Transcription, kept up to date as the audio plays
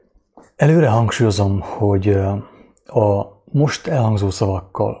Előre hangsúlyozom, hogy a most elhangzó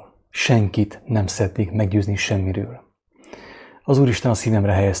szavakkal senkit nem szeretnék meggyőzni semmiről. Az Úristen a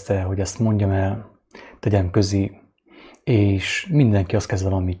szívemre helyezte, hogy ezt mondjam el, tegyem közé, és mindenki azt kezd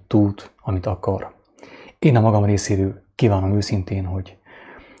valamit tud, amit akar. Én a magam részéről kívánom őszintén,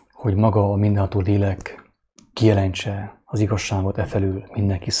 hogy maga a mindenható lélek kijelentse az igazságot efelől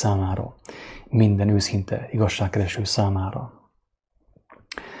mindenki számára, minden őszinte igazságkereső számára.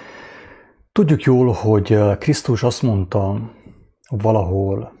 Tudjuk jól, hogy Krisztus azt mondta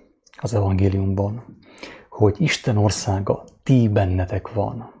valahol az evangéliumban, hogy Isten országa tibennetek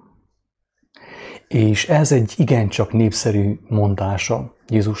van. És ez egy igencsak népszerű mondása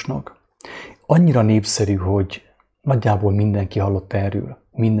Jézusnak. Annyira népszerű, hogy nagyjából mindenki hallott erről,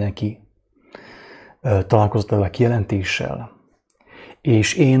 mindenki találkozott ezzel a kijelentéssel.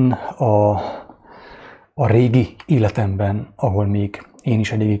 És én a régi életemben, ahol még én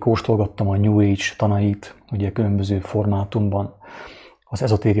is eléggé kóstolgattam a New Age tanait, ugye különböző formátumban, az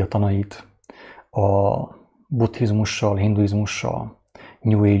ezotéria tanait, a buddhizmussal, hinduizmussal,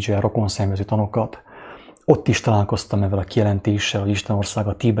 New Age-el rokonszenvező tanokat, ott is találkoztam ezzel a kijelentéssel, hogy Isten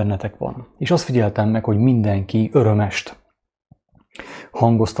országa tibennetek van. És azt figyeltem meg, hogy mindenki örömest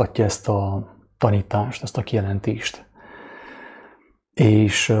hangoztatja ezt a tanítást, ezt a kijelentést.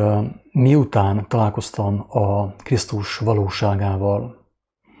 És miután találkoztam a Krisztus valóságával,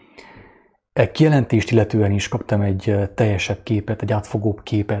 e kijelentést illetően is kaptam egy teljesebb képet, egy átfogóbb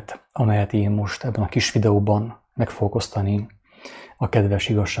képet, amelyet én most ebben a kis videóban meg fogok osztani a kedves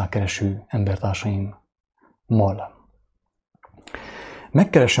igazságkereső embertársaimmal.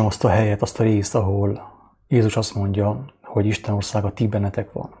 Megkeresem azt a helyet, azt a részt, ahol Jézus azt mondja, hogy Isten országa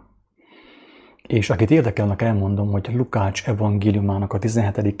tibennetek van. És akit érdekelnek, elmondom, hogy Lukács evangéliumának a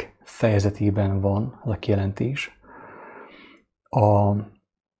 17. fejezetében van ez a kijelentés. A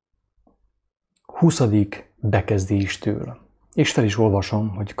 20. bekezdéstől. És fel is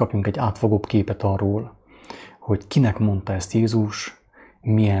olvasom, hogy kapjunk egy átfogóbb képet arról, hogy kinek mondta ezt Jézus,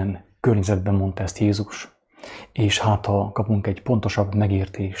 milyen környezetben mondta ezt Jézus, és hát ha kapunk egy pontosabb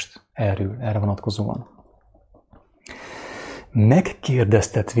megértést erre vonatkozóan.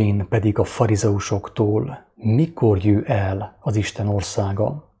 Megkérdeztetvén pedig a farizeusoktól, mikor jöjj el az Isten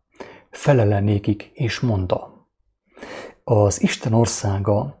országa, felele nékik és mondta, az Isten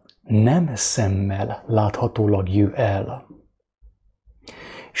országa nem szemmel láthatólag jöjj el.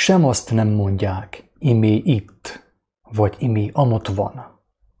 Sem azt nem mondják, imé itt, vagy imé amott van,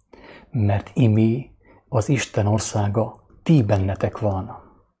 mert imé az Isten országa ti bennetek van.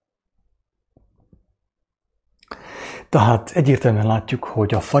 Tehát egyértelműen látjuk,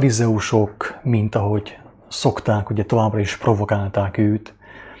 hogy a farizeusok, mint ahogy szokták, ugye továbbra is provokálták őt,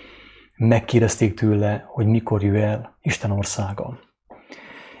 megkérdezték tőle, hogy mikor jöjj el Isten országa.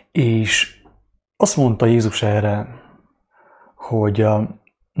 És azt mondta Jézus erre, hogy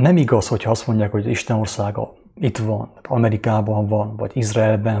nem igaz, hogyha azt mondják, hogy Isten országa itt van, Amerikában van, vagy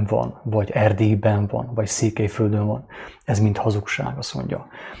Izraelben van, vagy Erdélyben van, vagy Székelyföldön van. Ez mind hazugság, azt mondja.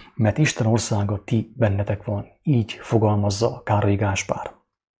 Mert Isten országa ti bennetek van. Így fogalmazza Károly Gáspár.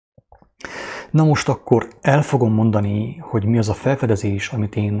 Na most akkor el fogom mondani, hogy mi az a felfedezés,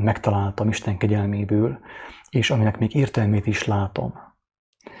 amit én megtaláltam Isten kegyelméből, és aminek még értelmét is látom.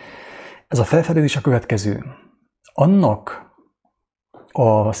 Ez a felfedezés a következő. Annak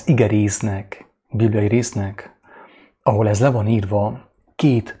az ige résznek, bibliai résznek, ahol ez le van írva,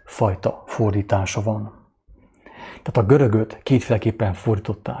 két fajta fordítása van. Tehát a görögöt kétféleképpen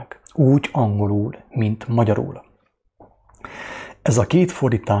fordították, úgy angolul, mint magyarul. Ez a két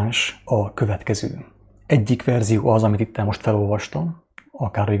fordítás a következő. Egyik verzió az, amit itt most felolvastam,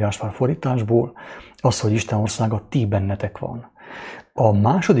 a Károly Gáspár fordításból, az, hogy Isten országa ti bennetek van. A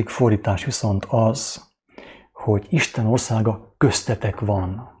második fordítás viszont az, hogy Isten országa köztetek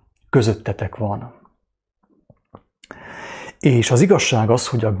van, közöttetek van. És az igazság az,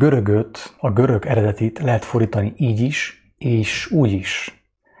 hogy a görög eredetit lehet fordítani így is, és úgy is.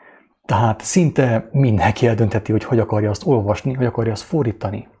 Tehát szinte mindenki eldöntheti, hogy akarja azt olvasni, hogy akarja azt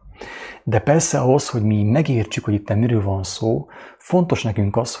fordítani. De persze ahhoz, hogy mi megértsük, hogy itt miről van szó, fontos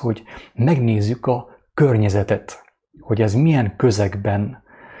nekünk az, hogy megnézzük a környezetet, hogy ez milyen közegben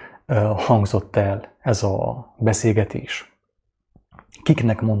hangzott el ez a beszélgetés.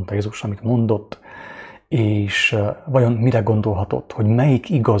 Kiknek mondta Jézus, amit mondott, és vajon mire gondolhatott, hogy melyik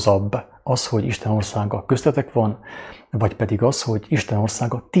igazabb, az, hogy Isten országa köztetek van, vagy pedig az, hogy Isten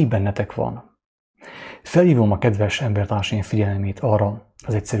országa ti bennetek van. Felhívom a kedves embertársaim figyelmét arra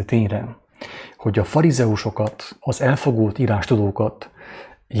az egyszerű tényre, hogy a farizeusokat, az elfogult írástudókat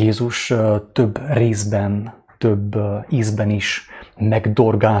Jézus több részben, több ízben is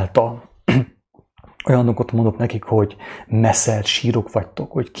megdorgálta Olyan dolgokat mondott nekik, hogy messzelt sírok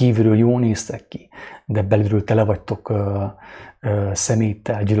vagytok, hogy kívülről jól néztek ki, de belülről tele vagytok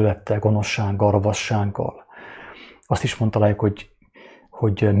szeméttel, gyűlölettel, gonoszsággal, ravassággal. Azt is mondta rájuk,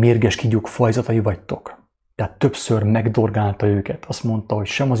 hogy mérges kígyók fajzatai vagytok. Tehát többször megdorgálta őket. Azt mondta, hogy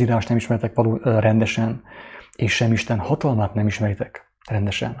sem az írás nem ismertek rendesen, és sem Isten hatalmát nem ismeritek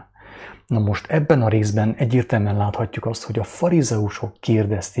rendesen. Na most ebben a részben egyértelműen láthatjuk azt, hogy a farizeusok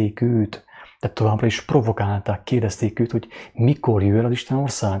kérdezték őt, tehát továbbra is provokálták, kérdezték őt, hogy mikor jöjjön az Isten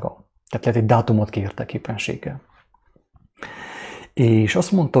országa. Tehát lehet egy dátumot kértek éppenséggel. És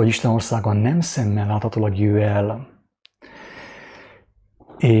azt mondta, hogy Isten országa nem szemmel láthatólag jöjj el.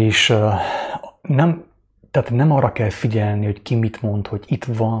 És nem arra kell figyelni, hogy ki mit mond, hogy itt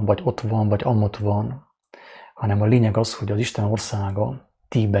van, vagy ott van, vagy amott van, hanem a lényeg az, hogy az Isten országa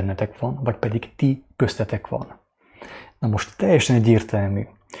ti bennetek van, vagy pedig ti köztetek van. Na most teljesen egyértelmű,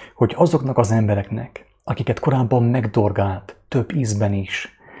 hogy azoknak az embereknek, akiket korábban megdorgált több ízben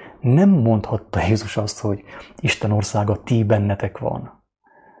is, nem mondhatta Jézus azt, hogy Isten országa ti bennetek van.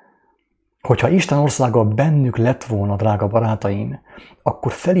 Hogyha Isten országa bennük lett volna, drága barátaim,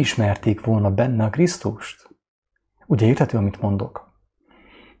 akkor felismerték volna benne a Krisztust. Ugye érthető, amit mondok?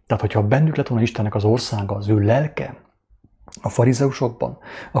 Tehát, hogyha bennük lett volna Istennek az országa, az ő lelke, a farizeusokban,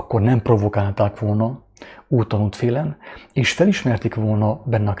 akkor nem provokálták volna úton útfélen, és felismerték volna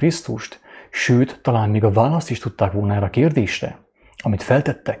benne a Krisztust, sőt, talán még a választ is tudták volna erre a kérdésre, amit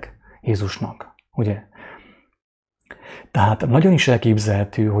feltettek Jézusnak, ugye? Tehát nagyon is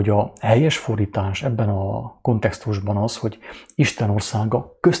elképzelhető, hogy a helyes fordítás ebben a kontextusban az, hogy Isten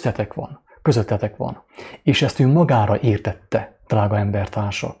országa köztetek van, közöttetek van, és ezt ő magára értette, drága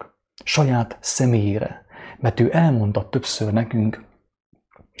embertársak, saját személyére, mert ő elmondta többször nekünk,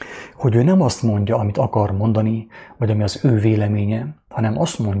 hogy ő nem azt mondja, amit akar mondani, vagy ami az ő véleménye, hanem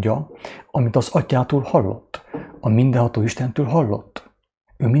azt mondja, amit az Atyától hallott, a mindenható Istentől hallott.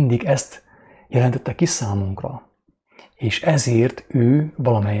 Ő mindig ezt jelentette ki számunkra. És ezért ő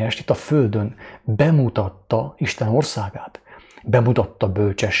valamelyest itt a Földön bemutatta Isten országát. Bemutatta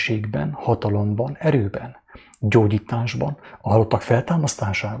bölcsességben, hatalomban, erőben, gyógyításban, a halottak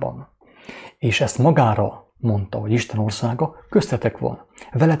feltámasztásában. És ezt magára mondta, hogy Isten országa köztetek van.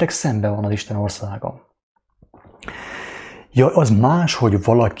 Veletek szemben van az Isten országa. Ja, az más, hogy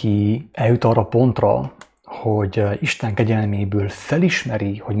valaki eljut arra pontra, hogy Isten kegyelméből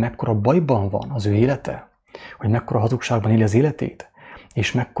felismeri, hogy mekkora bajban van az ő élete, hogy mekkora hazugságban éli az életét,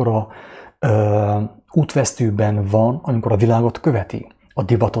 és mekkora útvesztőben van, amikor a világot követi, a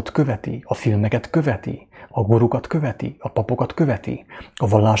divatot követi, a filmeket követi, a gurukat követi, a papokat követi, a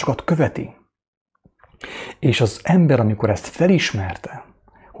vallásokat követi. És az ember, amikor ezt felismerte,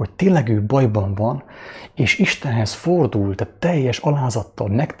 hogy tényleg ő bajban van, és Istenhez fordult, tehát teljes alázattal,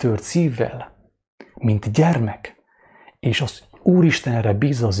 megtört szívvel, mint gyermek, és az Úristenre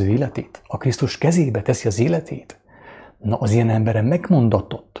bízza az ő életét, a Krisztus kezébe teszi az életét, na az ilyen emberre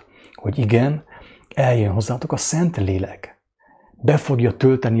megmondatott, hogy igen, eljön hozzátok a Szent Lélek, be fogja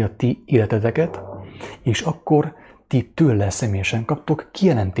tölteni a ti életeteket, és akkor ti tőle személyesen kaptok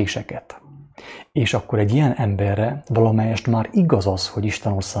kijelentéseket. És akkor egy ilyen emberre valamelyest már igaz az, hogy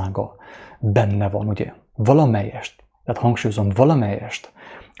Isten országa benne van, ugye? Valamelyest, tehát hangsúlyozom, valamelyest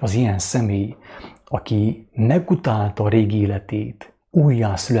az ilyen személy, aki megutálta a régi életét,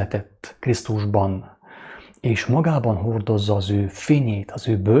 újjá született Krisztusban, és magában hordozza az ő fényét, az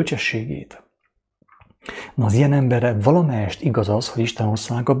ő bölcsességét. Na, az ilyen emberre valamelyest igaz az, hogy Isten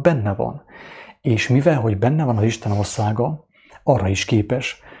országa benne van. És mivel, hogy benne van az Isten országa, arra is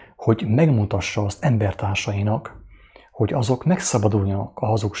képes, hogy megmutassa azt embertársainak, hogy azok megszabaduljanak a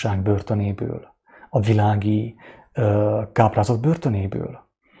hazugság börtönéből, a világi káprázat börtönéből.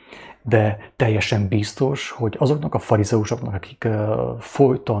 De teljesen biztos, hogy azoknak a farizeusoknak, akik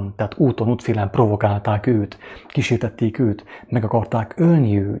folyton, tehát úton, útfélen provokálták őt, kísértették őt, meg akarták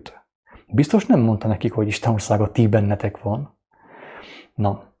ölni őt, biztos nem mondta nekik, hogy Isten országa ti bennetek van.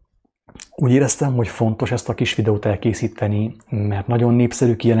 Na, úgy éreztem, hogy fontos ezt a kis videót elkészíteni, mert nagyon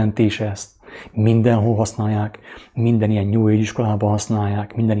népszerű kijelentés ezt. Mindenhol használják, minden ilyen New Age iskolában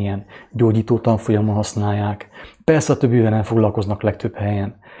használják, minden ilyen gyógyító tanfolyamon használják. Persze a többivel nem foglalkoznak legtöbb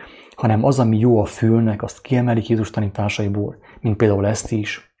helyen, hanem az, ami jó a fülnek, azt kiemelik Jézus tanításaiból, mint például ezt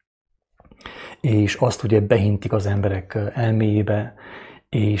is. És azt ugye behintik az emberek elméjébe,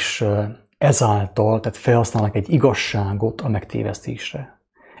 és ezáltal, tehát felhasználnak egy igazságot a megtévesztésre.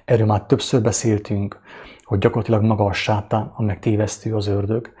 Erről már többször beszéltünk, hogy gyakorlatilag maga a sátán, a megtévesztő, az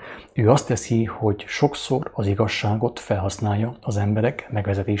ördög. Ő azt teszi, hogy sokszor az igazságot felhasználja az emberek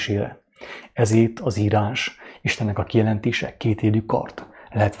megvezetésére. Ezért az írás, Istennek a kijelentése kétélű kard.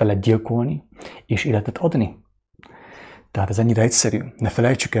 lehet vele gyilkolni és életet adni. Tehát ez ennyire egyszerű. Ne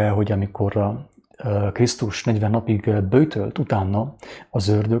felejtsük el, hogy amikor Krisztus 40 napig böjtölt, utána az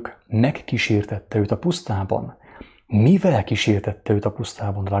ördög megkísértette őt a pusztában. Mivel kísértette őt a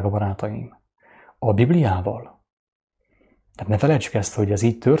pusztában, drága barátaim? A Bibliával. Tehát ne felejtsük ezt, hogy ez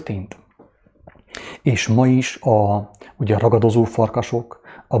így történt. És ma is ugye a ragadozó farkasok,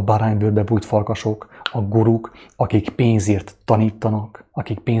 a báránybőrbe bújt farkasok, a guruk, akik pénzért tanítanak,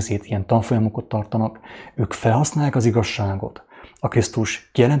 akik pénzért ilyen tanfolyamokat tartanak, ők felhasználják az igazságot. A Krisztus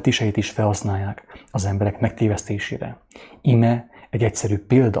kijelentéseit is felhasználják az emberek megtévesztésére. Íme egy egyszerű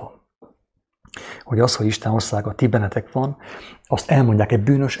példa, hogy az, hogy Isten országa tibennetek van, azt elmondják egy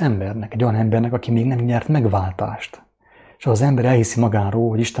bűnös embernek, egy olyan embernek, aki még nem nyert megváltást. És az ember elhiszi magáról,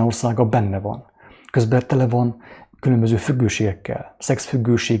 hogy Isten országa benne van. Közben tele van különböző függőségekkel,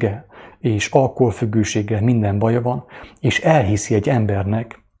 szexfüggősége és alkoholfüggőséggel, minden baja van, és elhiszi egy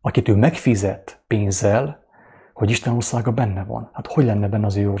embernek, akit ő megfizet pénzzel, hogy Isten országa benne van. Hát hogy lenne benne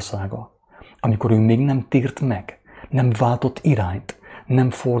az ő országa? Amikor ő még nem tért meg, nem váltott irányt, nem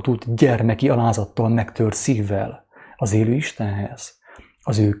fordult gyermeki alázattal, megtört szívvel az élő Istenhez,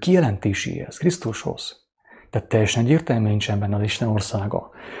 az ő kijelentéséhez, Krisztushoz. Tehát teljesen egyértelműen nincsen benne az Isten országa.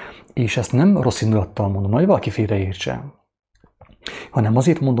 És ezt nem rossz indulattal mondom, hogy valaki félreértsen, hanem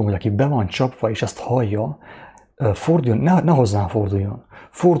azért mondom, hogy aki be van csapva, és ezt hallja, forduljon, ne hozzám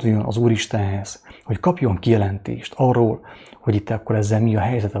forduljon az Úristenhez, hogy kapjon kijelentést arról, hogy itt akkor ezzel mi a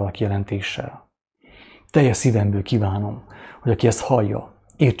helyzet a kijelentéssel. Teljes szívemből kívánom, hogy aki ezt hallja,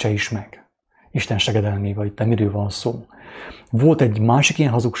 értse is meg. Isten segedelmével, itt miről van szó. Volt egy másik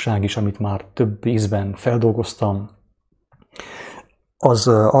ilyen hazugság is, amit már több ízben feldolgoztam.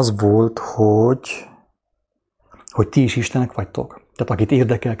 Az volt, hogy ti is Istenek vagytok. Tehát akit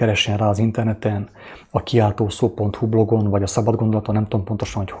érdekel, keressen rá az interneten, a kiáltószó.hu blogon, vagy a szabad gondolaton, nem tudom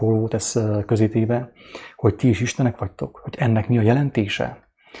pontosan, hogy hol volt ez közétéve, hogy ti is Istenek vagytok, hogy ennek mi a jelentése.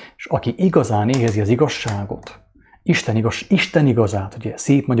 És aki igazán éhezi az igazságot, Isten igazát, ugye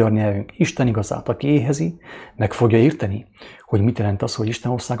szép magyar nyelvünk, Isten igazát, aki éhezi, meg fogja érteni, hogy mit jelent az, hogy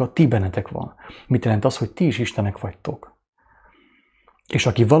Isten országa ti bennetek van. Mit jelent az, hogy ti is Istenek vagytok. És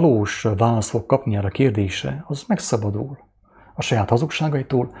aki valós választ fog kapni erre a kérdésre, az megszabadul a saját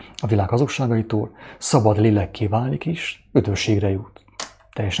hazugságaitól, a világ hazugságaitól, szabad lélekké válik is, üdvösségre jut.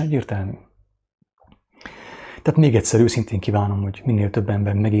 Teljesen egyértelmű. Tehát még egyszer őszintén kívánom, hogy minél több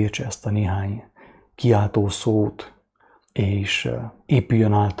ember megértse ezt a néhány kiáltó szót, és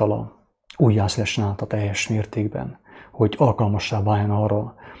épüljön általa, újjászülessen által teljes mértékben, hogy alkalmassá váljon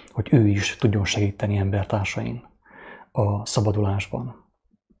arra, hogy ő is tudjon segíteni embertársain a szabadulásban.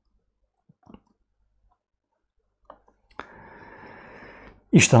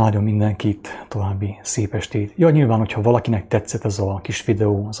 Isten áldjon mindenkit, további szép estét. Ja, nyilván, hogyha valakinek tetszett ez a kis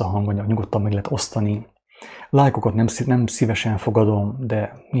videó, ez a hanganyag, nyugodtan meg lehet osztani. Lájkokat nem szívesen fogadom,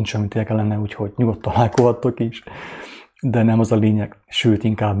 de nincs amit lenne, úgyhogy nyugodtan lájkolhattok is. De nem az a lényeg, sőt,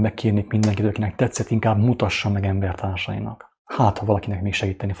 inkább megkérnék mindenkit, akinek tetszett, inkább mutassa meg embertársainak. Hát, ha valakinek még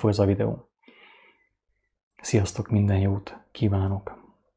segíteni fog ez a videó. Sziasztok, minden jót kívánok!